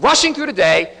 you'd be rushing through the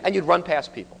day, and you'd run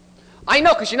past people. I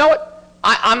know, because you know what?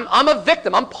 I'm a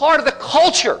victim. I'm part of the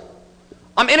culture.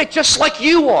 I'm in it just like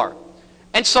you are.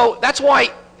 And so that's why,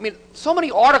 so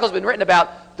many articles have been written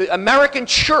about the American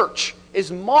church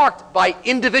is marked by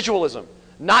individualism,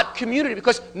 not community,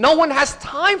 because no one has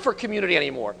time for community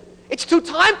anymore. It's too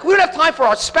time. We don't have time for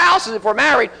our spouses if we're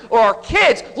married or our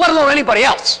kids, let alone anybody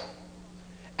else.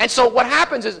 And so what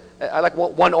happens is, I like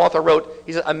what one author wrote,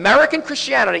 he said, American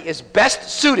Christianity is best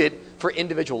suited for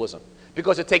individualism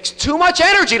because it takes too much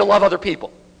energy to love other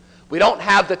people. We don't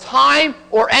have the time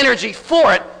or energy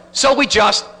for it, so we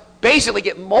just basically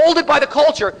get molded by the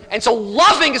culture, and so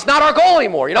loving is not our goal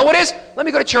anymore. You know what it is? Let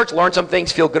me go to church, learn some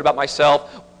things, feel good about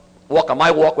myself, walk on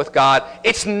my walk with God.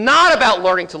 It's not about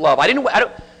learning to love. I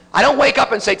don't wake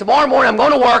up and say, tomorrow morning I'm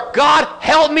going to work, God,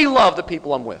 help me love the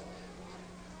people I'm with.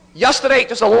 Yesterday,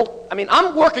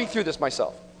 I'm working through this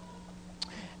myself.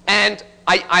 And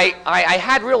I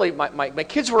had really, my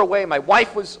kids were away, my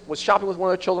wife was shopping with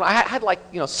one of the children. I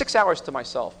had 6 hours to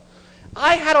myself.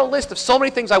 I had a list of so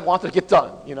many things I wanted to get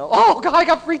done, Oh, God, I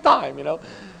got free time,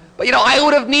 But, I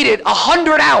would have needed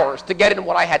 100 hours to get in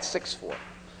what I had 6 for.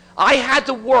 I had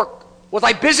to work. Was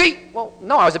I busy? Well,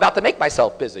 no, I was about to make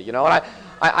myself busy, And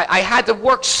I had to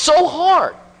work so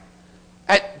hard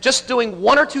at just doing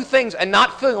 1 or 2 things and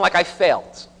not feeling like I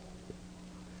failed.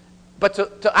 But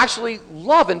to actually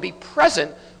love and be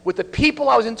present with the people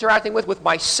I was interacting with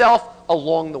myself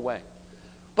along the way.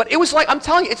 But it was like, I'm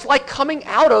telling you, it's like coming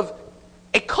out of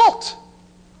a cult.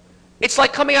 It's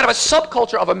like coming out of a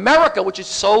subculture of America, which is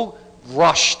so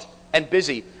rushed and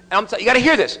busy. And you got to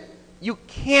hear this. You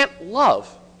can't love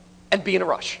and be in a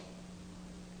rush.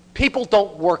 People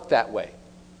don't work that way.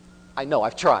 I know,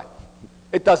 I've tried.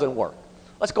 It doesn't work.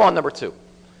 Let's go on number 2.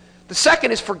 The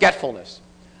second is forgetfulness.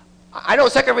 I know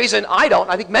the second reason I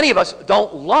think many of us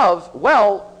don't love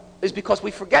well is because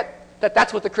we forget that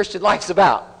that's what the Christian life's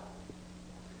about.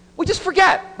 We just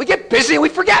forget. We get busy and we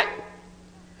forget.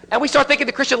 And we start thinking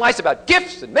the Christian life's about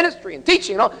gifts and ministry and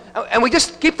teaching and we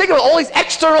just keep thinking of all these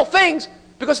external things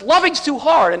because loving's too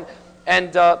hard.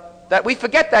 And that we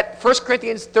forget that 1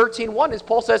 Corinthians 13:1, as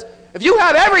Paul says, if you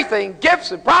have everything,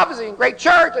 gifts and prophecy and great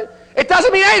church, it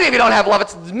doesn't mean anything if you don't have love.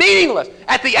 It's meaningless.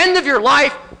 At the end of your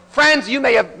life, friends, you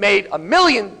may have made $1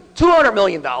 million, $200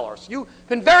 million. You've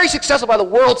been very successful by the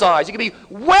world's eyes. You can be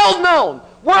well-known,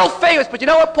 world-famous, but you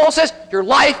know what Paul says? Your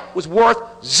life was worth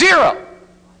 0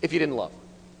 if you didn't love.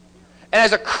 And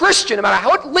as a Christian, no matter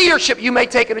what leadership you may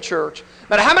take in a church,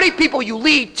 no matter how many people you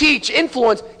lead, teach,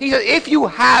 influence, he says, if you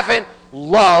haven't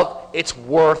loved, it's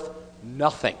worth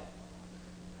nothing.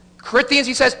 Corinthians,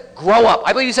 he says, grow up.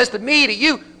 I believe he says to me, to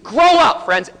you, grow up,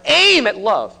 friends. Aim at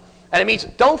love. And it means,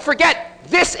 don't forget,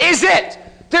 this is it.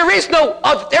 There is no,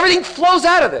 everything flows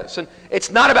out of this. And it's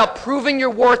not about proving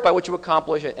your worth by what you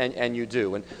accomplish, and you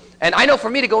do. And I know for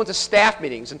me to go into staff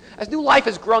meetings, and as New Life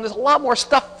has grown, there's a lot more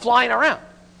stuff flying around.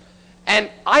 And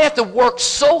I have to work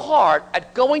so hard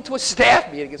at going to a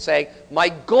staff meeting and saying, my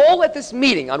goal at this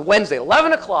meeting on Wednesday,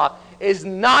 11 o'clock, is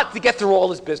not to get through all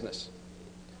this business.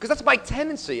 Because that's my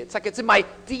tendency. It's like it's in my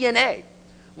DNA.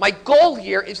 My goal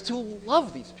here is to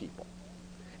love these people.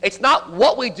 It's not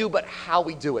what we do, but how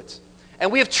we do it.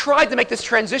 And we have tried to make this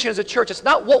transition as a church. It's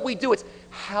not what we do, it's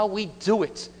how we do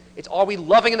it. It's are we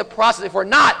loving in the process? If we're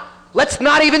not, let's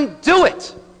not even do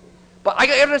it. But I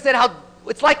understand how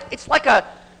it's like a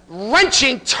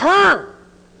wrenching turn,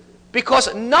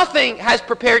 because nothing has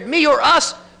prepared me or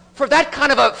us for that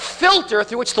kind of a filter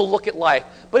through which to look at life.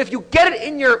 But if you get it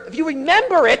if you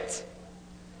remember it,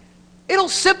 it'll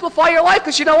simplify your life,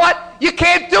 because you know what? You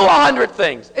can't do 100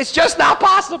 things. It's just not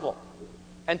possible.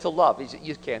 And to love,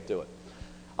 you can't do it.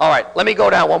 All right, let me go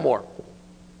down one more.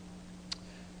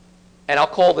 And I'll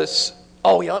call this,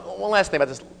 one last thing about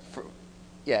this.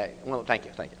 Thank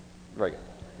you. Very good.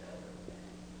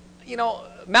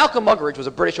 Malcolm Muggeridge was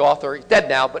a British author. He's dead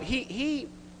now, but he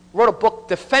wrote a book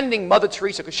defending Mother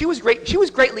Teresa, because she was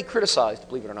greatly criticized,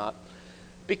 believe it or not,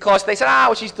 because they said,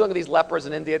 what she's doing with these lepers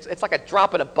in India, it's like a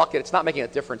drop in a bucket. It's not making a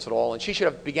difference at all. And she should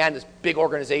have began this big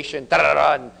organization,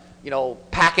 and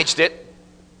packaged it.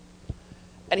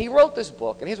 And he wrote this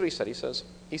book, and here's what he said.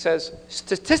 He says,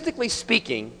 statistically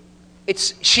speaking,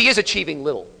 she is achieving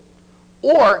little,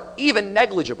 or even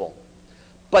negligible.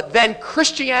 But then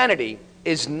Christianity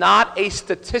is not a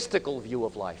statistical view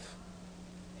of life.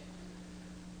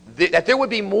 That there would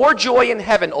be more joy in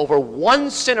heaven over one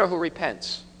sinner who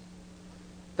repents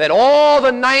than all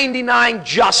the 99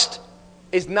 just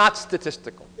is not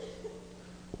statistical.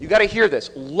 You got to hear this.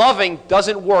 Loving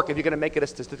doesn't work if you're going to make it a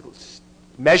statistical.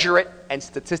 Measure it and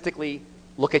statistically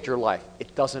look at your life.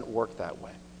 It doesn't work that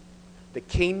way. The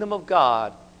kingdom of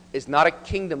God is not a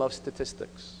kingdom of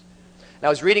statistics. And I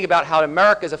was reading about how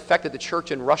America has affected the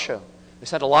church in Russia. They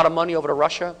sent a lot of money over to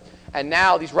Russia, and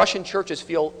now these Russian churches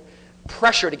feel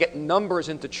pressure to get numbers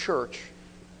into church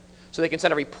so they can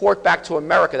send a report back to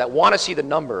America that want to see the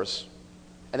numbers,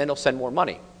 and then they'll send more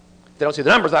money. If they don't see the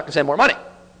numbers, they're not going to send more money.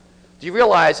 Do you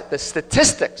realize the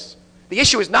statistics? The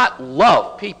issue is not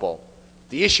love people.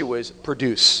 The issue is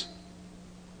produce.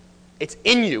 It's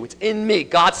in you. It's in me.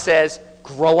 God says,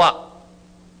 grow up.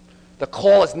 The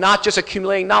call is not just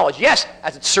accumulating knowledge. Yes,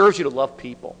 as it serves you to love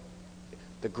people.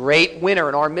 The great winner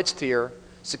in our midst here,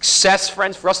 success,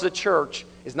 friends, for us as a church,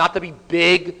 is not to be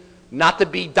big, not to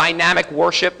be dynamic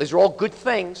worship. These are all good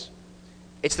things.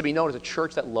 It's to be known as a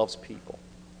church that loves people.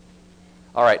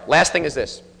 All right, last thing is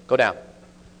this. Go down.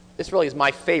 This really is my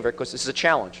favorite because this is a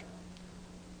challenge.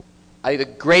 The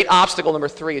great obstacle number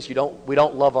 3 is we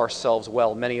don't love ourselves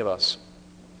well, many of us.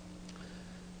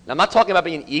 Now, I'm not talking about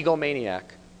being an egomaniac,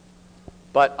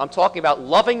 but I'm talking about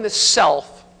loving the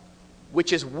self,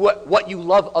 which is what you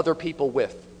love other people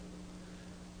with.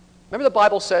 Remember the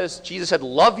Bible says, Jesus said,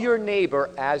 love your neighbor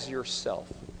as yourself.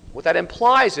 What that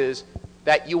implies is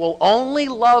that you will only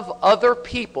love other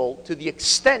people to the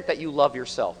extent that you love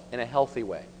yourself in a healthy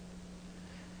way.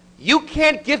 You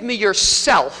can't give me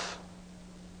yourself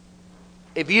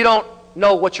if you don't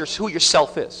know who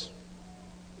yourself is.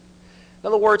 In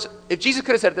other words, if Jesus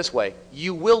could have said it this way,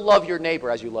 you will love your neighbor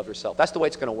as you love yourself. That's the way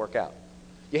it's going to work out.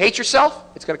 You hate yourself,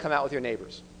 it's going to come out with your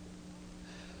neighbors.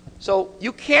 So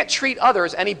you can't treat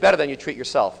others any better than you treat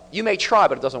yourself. You may try,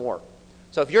 but it doesn't work.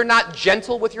 So if you're not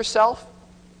gentle with yourself,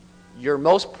 you're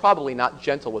most probably not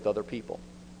gentle with other people.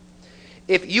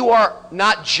 If you are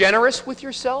not generous with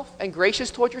yourself and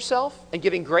gracious toward yourself and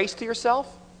giving grace to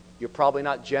yourself, you're probably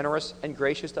not generous and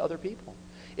gracious to other people.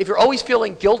 If you're always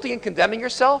feeling guilty and condemning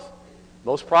yourself,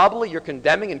 most probably you're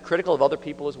condemning and critical of other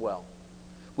people as well.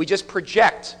 We just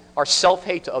project our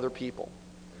self-hate to other people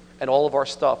and all of our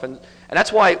stuff. And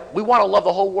that's why we want to love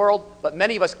the whole world, but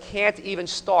many of us can't even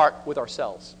start with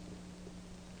ourselves.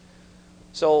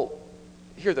 So,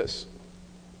 hear this.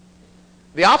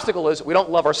 The obstacle is we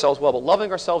don't love ourselves well, but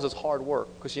loving ourselves is hard work.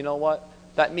 Because you know what?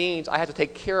 That means I have to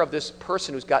take care of this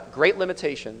person who's got great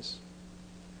limitations,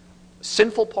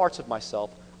 sinful parts of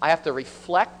myself. I have to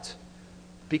reflect,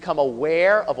 become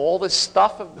aware of all this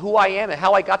stuff of who I am and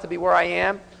how I got to be where I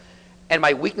am and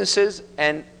my weaknesses,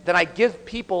 and then I give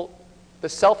people the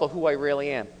self of who I really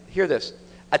am. Hear this.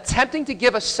 Attempting to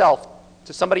give a self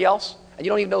to somebody else, and you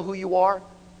don't even know who you are,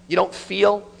 you don't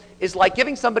feel, is like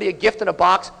giving somebody a gift in a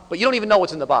box, but you don't even know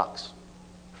what's in the box.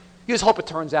 You just hope it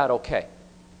turns out okay.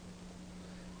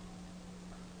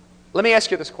 Let me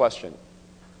ask you this question.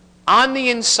 On the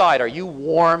inside, are you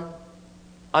warm?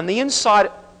 On the inside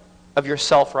of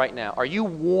yourself right now, are you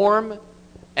warm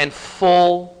and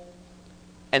full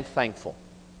and thankful?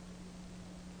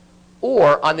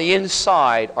 Or on the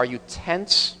inside, are you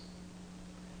tense,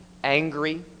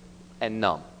 angry, and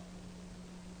numb.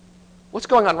 What's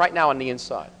going on right now on the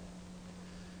inside?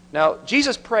 Now,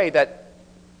 Jesus prayed that,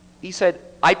 he said,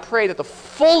 I pray that the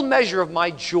full measure of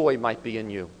my joy might be in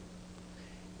you.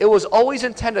 It was always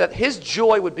intended that his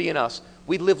joy would be in us.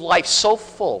 We'd live life so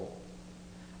full,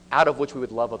 out of which we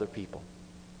would love other people.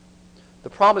 The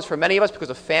problem is for many of us,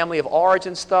 because of family of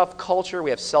origin stuff, culture,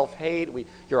 we have self-hate,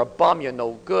 you're a bum, you're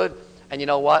no good, and you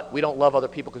know what? We don't love other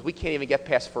people because we can't even get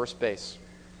past first base.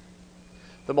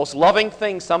 The most loving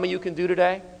thing some of you can do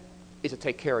today is to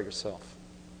take care of yourself.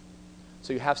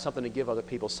 So you have something to give other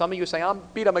people. Some of you are saying, I'm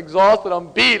beat, I'm exhausted,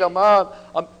 I'm beat, I'm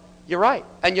on. You're right.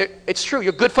 And it's true,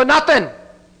 you're good for nothing.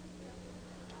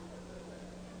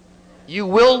 You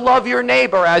will love your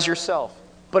neighbor as yourself.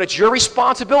 But it's your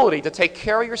responsibility to take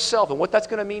care of yourself and what that's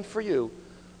going to mean for you.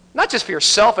 Not just for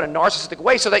yourself in a narcissistic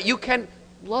way, so that you can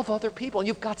love other people and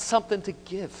you've got something to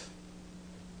give.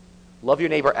 Love your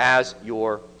neighbor as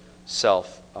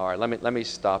yourself. All right, let me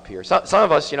stop here. Some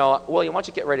of us, William, why don't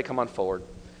you get ready to come on forward?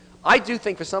 I do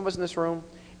think for some of us in this room,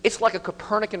 it's like a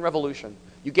Copernican revolution.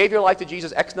 You gave your life to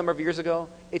Jesus X number of years ago.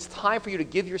 It's time for you to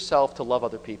give yourself to love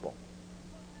other people.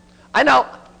 I know.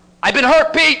 I've been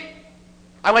hurt, Pete.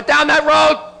 I went down that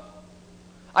road.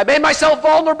 I made myself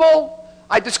vulnerable.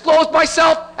 I disclosed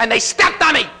myself, and they stepped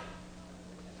on me.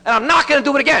 And I'm not going to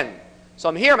do it again. So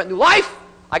I'm here. I'm at New Life.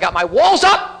 I got my walls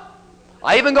up.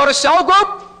 I even go to cell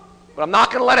group, but I'm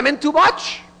not going to let them in too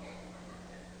much.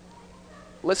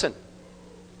 Listen,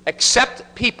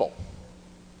 accept people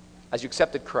as you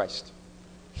accepted Christ.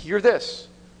 Hear this.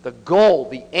 The goal,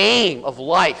 the aim of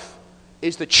life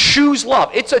is to choose love.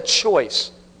 It's a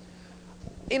choice.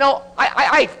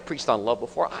 I've preached on love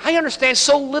before. I understand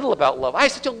so little about love. I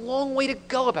have such a long way to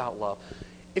go about love.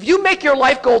 If you make your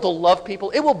life goal to love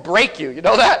people, it will break you. You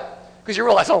know that? Because you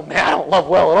realize, oh man, I don't love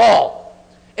well at all.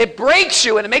 It breaks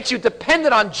you and it makes you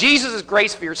dependent on Jesus'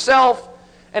 grace for yourself.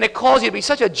 And it calls you to be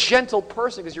such a gentle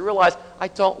person because you realize, I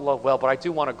don't love well, but I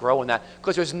do want to grow in that.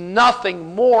 Because there's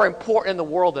nothing more important in the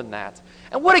world than that.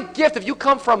 And what a gift if you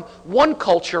come from one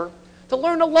culture to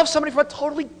learn to love somebody from a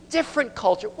totally different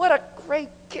culture. What a great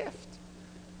gift.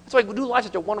 That's why New Life is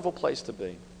such a wonderful place to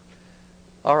be.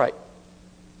 All right.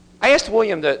 I asked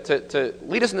William to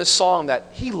lead us in this song that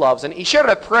he loves, and he shared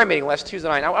it at a prayer meeting last Tuesday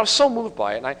night. I was so moved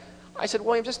by it, and I said,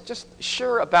 William, just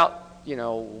share about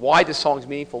why this song is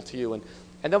meaningful to you, and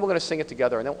then we're going to sing it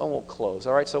together, and then we'll close.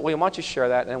 All right. So William, why don't you share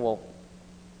that, and then we'll.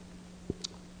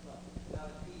 Now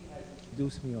that Pete has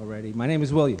introduced me already, my name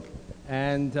is William,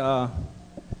 and I'm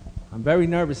very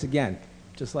nervous again,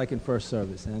 just like in first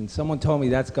service. And someone told me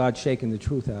that's God shaking the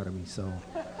truth out of me, so.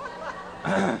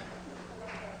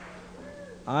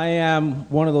 I am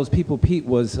one of those people Pete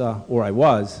was, or I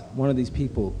was, one of these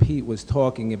people Pete was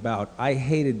talking about. I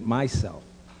hated myself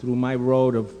through my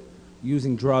road of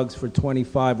using drugs for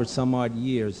 25 or some odd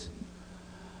years.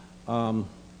 You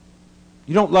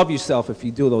don't love yourself if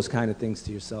you do those kind of things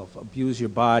to yourself. Abuse your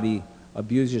body,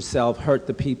 abuse yourself, hurt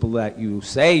the people that you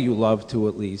say you love to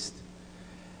at least.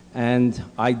 And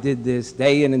I did this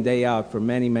day in and day out for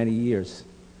many, many years.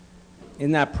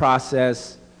 In that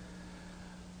process,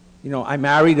 I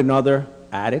married another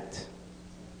addict,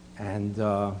 and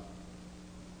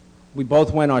we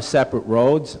both went our separate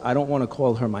roads. I don't want to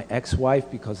call her my ex-wife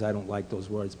because I don't like those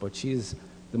words, but she's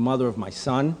the mother of my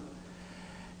son.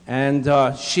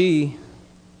 And she,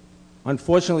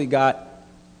 unfortunately,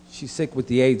 she's sick with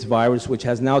the AIDS virus, which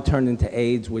has now turned into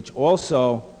AIDS, which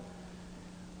also,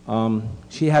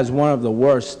 she has one of the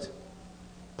worst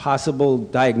possible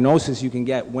diagnoses you can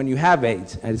get when you have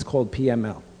AIDS, and it's called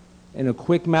PML. In a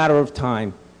quick matter of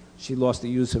time, she lost the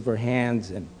use of her hands,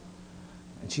 and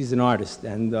she's an artist,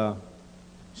 and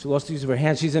she lost the use of her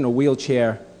hands. She's in a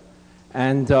wheelchair,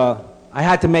 and I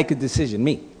had to make a decision,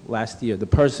 me, last year, the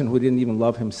person who didn't even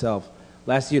love himself,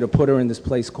 last year to put her in this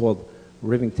place called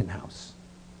Rivington House.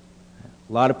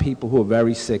 A lot of people who are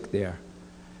very sick there.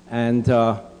 And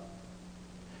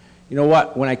you know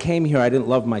what? When I came here, I didn't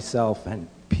love myself, and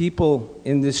people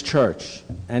in this church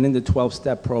and in the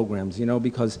 12-step programs,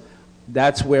 because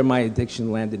that's where my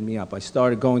addiction landed me up. I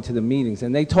started going to the meetings,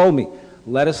 and they told me,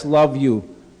 let us love you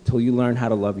till you learn how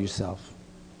to love yourself.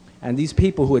 And these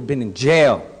people who had been in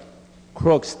jail,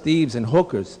 crooks, thieves, and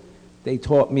hookers, they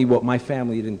taught me what my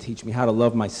family didn't teach me, how to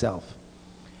love myself.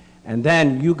 And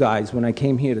then you guys, when I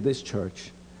came here to this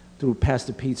church, through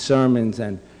Pastor Pete's sermons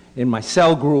and in my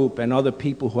cell group and other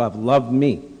people who have loved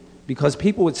me, because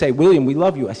people would say, William, we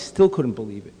love you. I still couldn't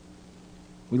believe it.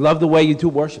 We love the way you do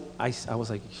worship. I was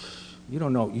like, you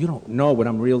don't know what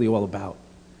I'm really all about.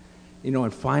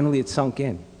 And finally it sunk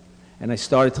in. And I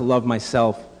started to love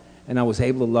myself, and I was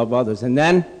able to love others. And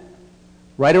then,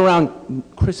 right around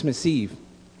Christmas Eve,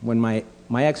 when my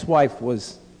ex-wife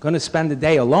was going to spend the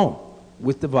day alone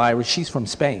with the virus. She's from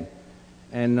Spain.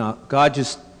 And God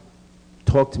just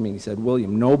talked to me. He said,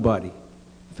 William, nobody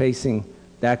facing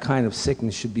that kind of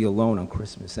sickness should be alone on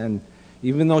Christmas. And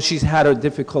even though she's had her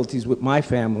difficulties with my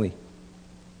family,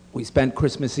 we spent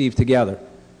Christmas Eve together.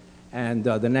 And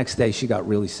the next day, she got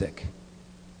really sick.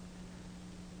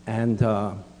 And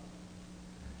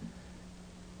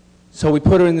so we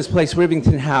put her in this place,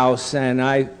 Rivington House,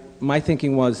 and my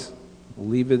thinking was,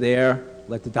 leave her there,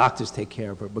 let the doctors take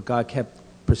care of her. But God kept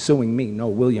pursuing me. No,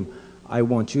 William, I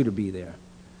want you to be there.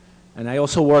 And I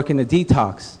also work in a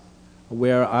detox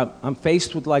where I'm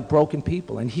faced with like broken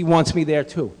people, and he wants me there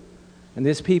too. And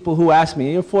there's people who ask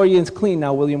me, you're 4 years clean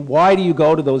now, William, why do you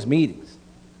go to those meetings?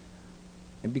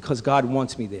 And because God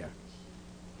wants me there.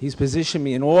 He's positioned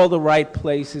me in all the right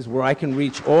places where I can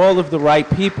reach all of the right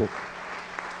people.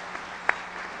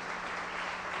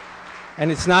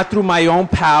 And it's not through my own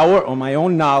power or my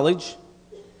own knowledge,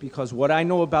 because what I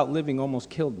know about living almost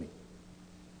killed me.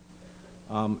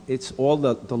 It's all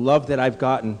the love that I've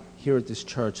gotten here at this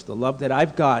church, the love that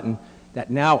I've gotten that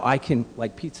now I can,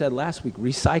 like Pete said last week,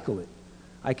 recycle it.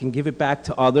 I can give it back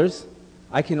to others.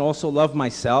 I can also love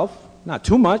myself, not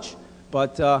too much,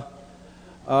 but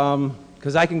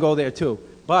because I can go there too.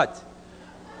 But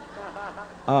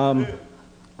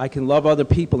I can love other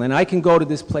people, and I can go to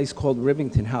this place called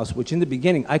Rivington House, which in the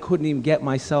beginning I couldn't even get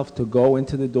myself to go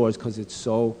into the doors because it's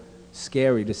so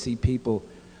scary to see people.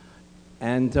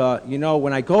 And, you know,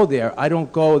 when I go there, I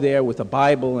don't go there with a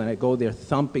Bible and I go there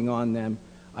thumping on them.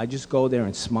 I just go there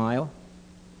and smile.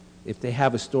 If they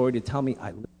have a story to tell me,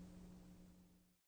 I listen.